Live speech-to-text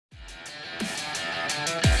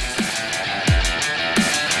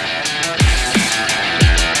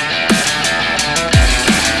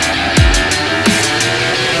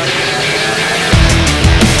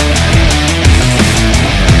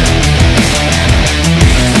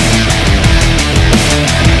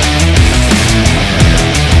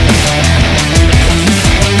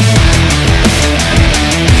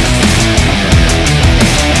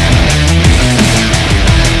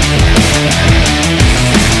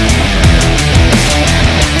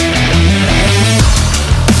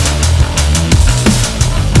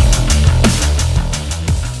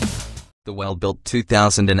well-built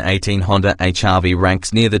 2018 Honda HR-V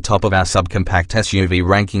ranks near the top of our subcompact SUV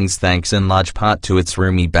rankings thanks in large part to its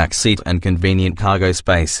roomy backseat and convenient cargo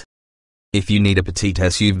space. If you need a petite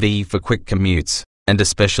SUV for quick commutes, and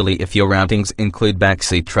especially if your outings include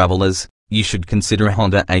backseat travelers, you should consider a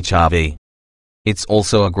Honda HR-V. It's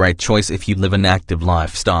also a great choice if you live an active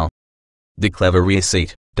lifestyle. The clever rear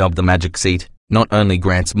seat, dubbed the magic seat, not only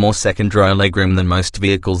grants more second-row legroom than most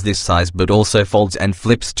vehicles this size but also folds and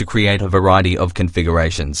flips to create a variety of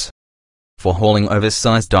configurations. For hauling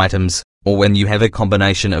oversized items, or when you have a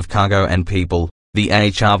combination of cargo and people, the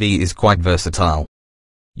HR-V is quite versatile.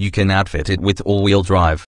 You can outfit it with all-wheel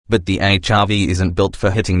drive, but the HR-V isn't built for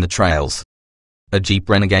hitting the trails. A Jeep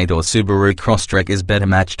Renegade or Subaru Crosstrek is better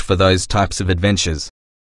matched for those types of adventures.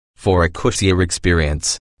 For a cushier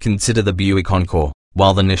experience, consider the Buick Encore,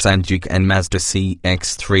 while the Nissan Juke and Mazda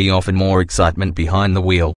CX-3 offer more excitement behind the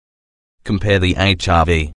wheel. Compare the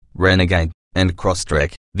HR-V, Renegade, and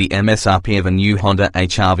Crosstrek. The MSRP of a new Honda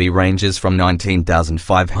HR-V ranges from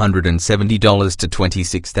 $19,570 to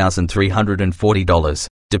 $26,340,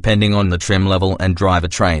 depending on the trim level and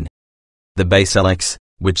drivetrain. The base LX,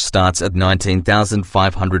 which starts at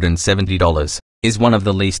 $19,570, is one of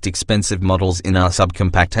the least expensive models in our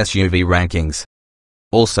subcompact SUV rankings.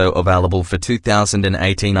 Also available for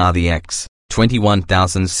 2018 are the X,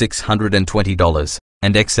 $21,620,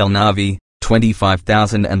 and XL Navi,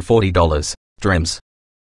 $25,040, trims.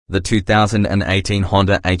 The 2018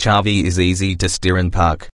 Honda HR-V is easy to steer and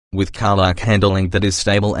park, with car-like handling that is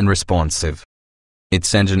stable and responsive.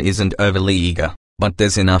 Its engine isn't overly eager, but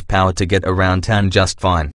there's enough power to get around town just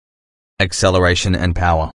fine. Acceleration and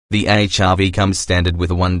power. The HR-V comes standard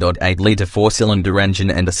with a 1.8-liter four-cylinder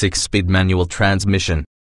engine and a 6-speed manual transmission.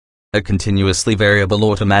 A continuously variable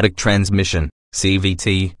automatic transmission,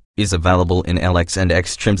 CVT, is available in LX and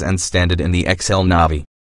X trims and standard in the XL Navi.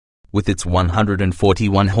 With its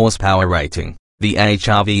 141 horsepower rating, the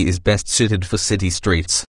HR-V is best suited for city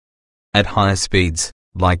streets. At higher speeds,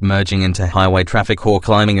 like merging into highway traffic or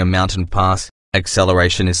climbing a mountain pass,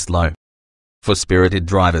 acceleration is slow. For spirited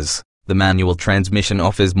drivers, the manual transmission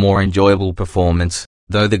offers more enjoyable performance,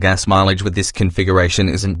 though the gas mileage with this configuration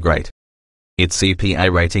isn't great. Its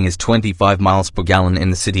CPA rating is 25 miles per gallon in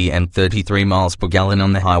the city and 33 miles per gallon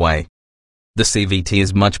on the highway. The CVT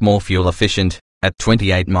is much more fuel efficient, at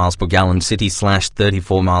 28 miles per gallon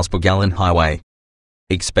city/34 miles per gallon highway.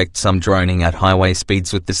 Expect some droning at highway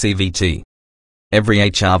speeds with the CVT. Every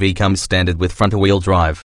HR-V comes standard with front-wheel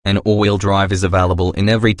drive, and all-wheel drive is available in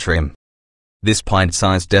every trim. This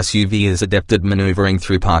pint-sized SUV is adept at maneuvering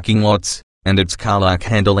through parking lots, and its car-like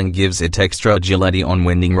handling gives it extra agility on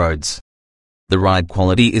winding roads. The ride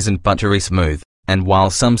quality isn't buttery smooth, and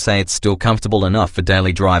while some say it's still comfortable enough for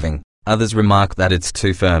daily driving, others remark that it's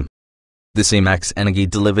too firm. The C-Max Energy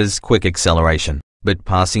delivers quick acceleration, but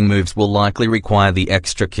passing moves will likely require the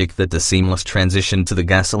extra kick that the seamless transition to the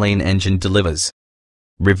gasoline engine delivers.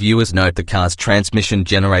 Reviewers note the car's transmission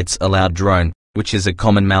generates a loud drone, which is a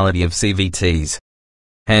common malady of CVTs.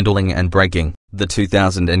 Handling and braking. The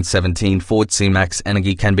 2017 Ford C-Max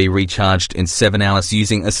Energy can be recharged in 7 hours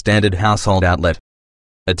using a standard household outlet.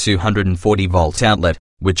 A 240-volt outlet,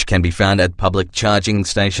 which can be found at public charging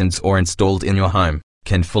stations or installed in your home,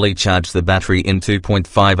 can fully charge the battery in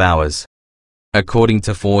 2.5 hours. According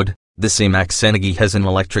to Ford, the C-Max Energy has an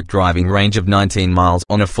electric driving range of 19 miles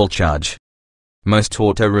on a full charge. Most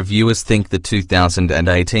auto reviewers think the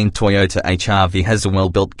 2018 Toyota HR-V has a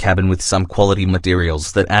well-built cabin with some quality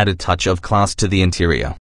materials that add a touch of class to the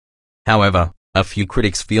interior. However, a few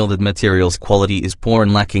critics feel that materials quality is poor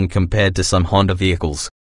and lacking compared to some Honda vehicles.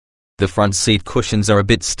 The front seat cushions are a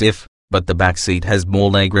bit stiff, but the back seat has more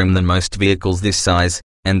legroom than most vehicles this size,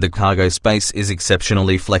 and the cargo space is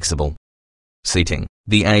exceptionally flexible. Seating.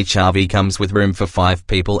 The HR-V comes with room for 5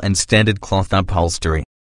 people and standard cloth upholstery.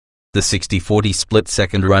 The 60/40 split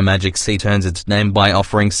second-row magic seat earns its name by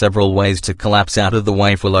offering several ways to collapse out of the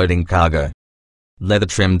way for loading cargo.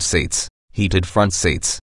 Leather-trimmed seats, heated front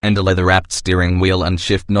seats, and a leather-wrapped steering wheel and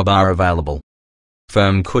shift knob are available.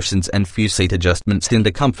 Firm cushions and few seat adjustments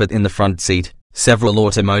hinder comfort in the front seat. Several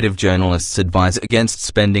automotive journalists advise against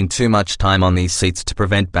spending too much time on these seats to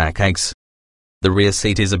prevent backaches. The rear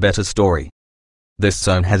seat is a better story. This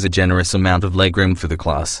zone has a generous amount of legroom for the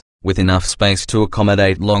class, with enough space to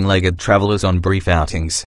accommodate long-legged travelers on brief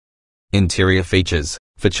outings. Interior features.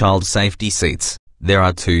 For child safety seats, there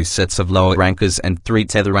are 2 sets of lower anchors and 3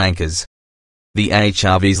 tether anchors. The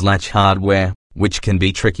HR-V's latch hardware, which can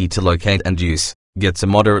be tricky to locate and use, gets a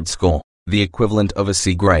moderate score, the equivalent of a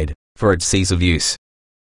C grade, for its ease of use.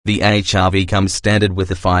 The HR-V comes standard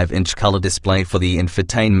with a 5-inch color display for the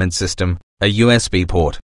infotainment system, a USB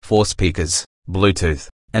port, 4 speakers, Bluetooth,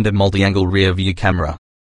 and a multi-angle rear-view camera.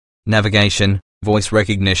 Navigation, voice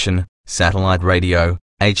recognition, satellite radio,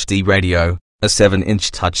 HD radio, a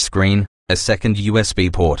 7-inch touchscreen, a second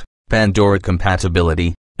USB port, Pandora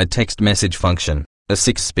compatibility, a text message function, a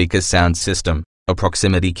 6-speaker sound system, a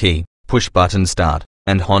proximity key, push-button start,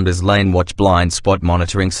 and Honda's lane watch blind spot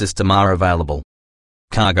monitoring system are available.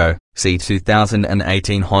 Cargo, see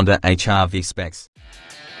 2018 Honda HR-V specs.